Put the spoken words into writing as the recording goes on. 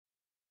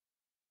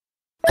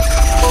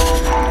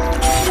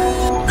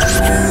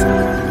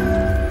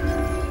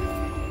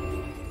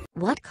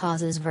What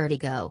causes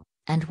vertigo,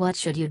 and what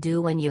should you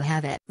do when you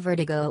have it?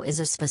 Vertigo is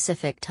a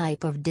specific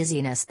type of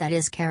dizziness that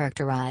is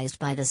characterized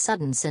by the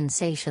sudden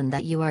sensation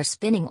that you are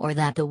spinning or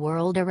that the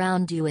world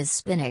around you is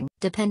spinning.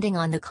 Depending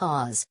on the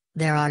cause,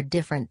 there are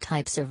different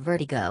types of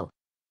vertigo.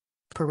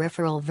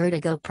 Peripheral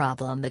vertigo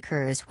problem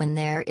occurs when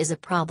there is a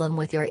problem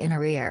with your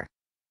inner ear.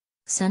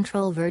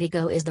 Central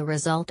vertigo is the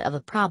result of a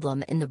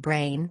problem in the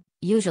brain,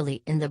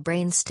 usually in the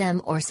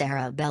brainstem or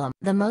cerebellum.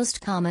 The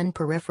most common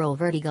peripheral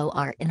vertigo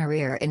are inner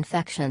ear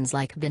infections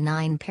like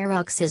benign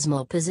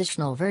paroxysmal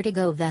positional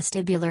vertigo,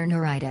 vestibular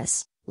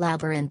neuritis,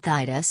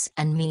 labyrinthitis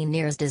and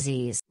Meniere's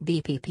disease.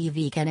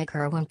 BPPV can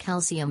occur when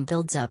calcium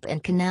builds up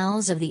in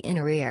canals of the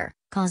inner ear,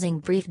 causing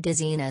brief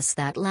dizziness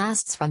that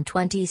lasts from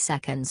 20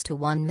 seconds to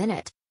 1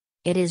 minute.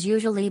 It is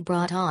usually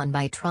brought on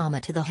by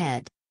trauma to the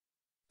head.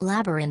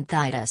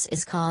 Labyrinthitis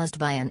is caused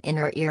by an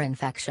inner ear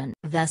infection.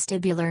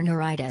 Vestibular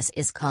neuritis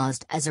is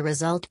caused as a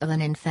result of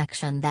an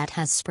infection that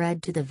has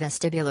spread to the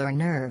vestibular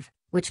nerve,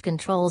 which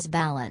controls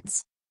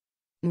balance.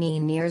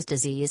 Meniere's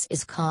disease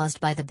is caused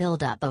by the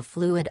buildup of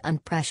fluid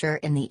and pressure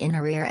in the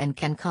inner ear and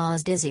can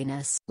cause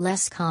dizziness.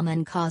 Less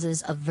common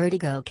causes of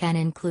vertigo can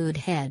include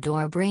head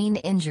or brain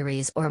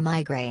injuries or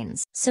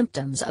migraines.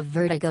 Symptoms of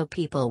vertigo: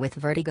 people with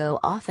vertigo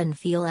often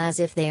feel as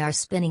if they are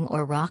spinning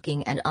or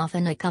rocking and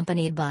often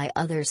accompanied by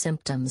other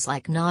symptoms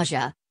like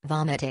nausea,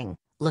 vomiting,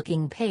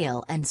 looking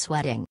pale and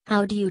sweating.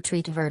 How do you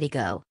treat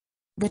vertigo?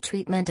 The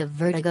treatment of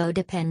vertigo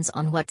depends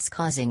on what's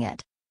causing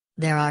it.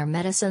 There are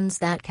medicines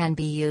that can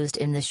be used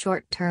in the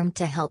short term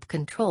to help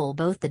control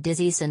both the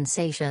dizzy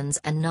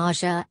sensations and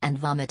nausea and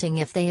vomiting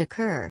if they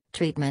occur.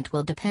 Treatment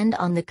will depend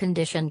on the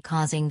condition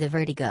causing the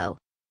vertigo.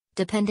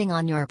 Depending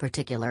on your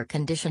particular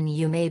condition,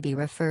 you may be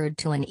referred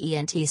to an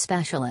ENT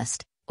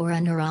specialist, or a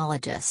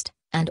neurologist,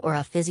 and/or a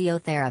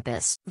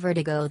physiotherapist.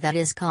 Vertigo that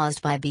is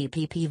caused by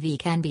BPPV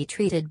can be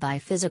treated by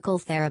physical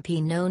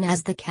therapy known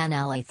as the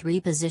canal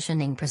A3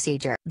 positioning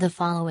procedure. The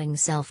following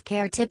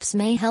self-care tips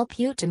may help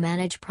you to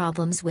manage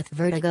problems with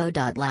vertigo.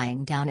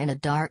 Lying down in a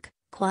dark,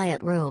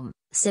 quiet room,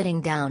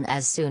 sitting down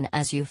as soon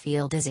as you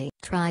feel dizzy.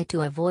 Try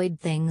to avoid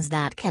things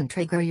that can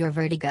trigger your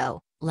vertigo,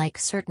 like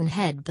certain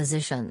head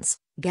positions,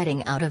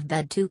 getting out of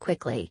bed too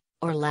quickly,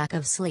 or lack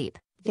of sleep.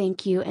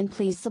 Thank you, and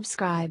please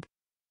subscribe.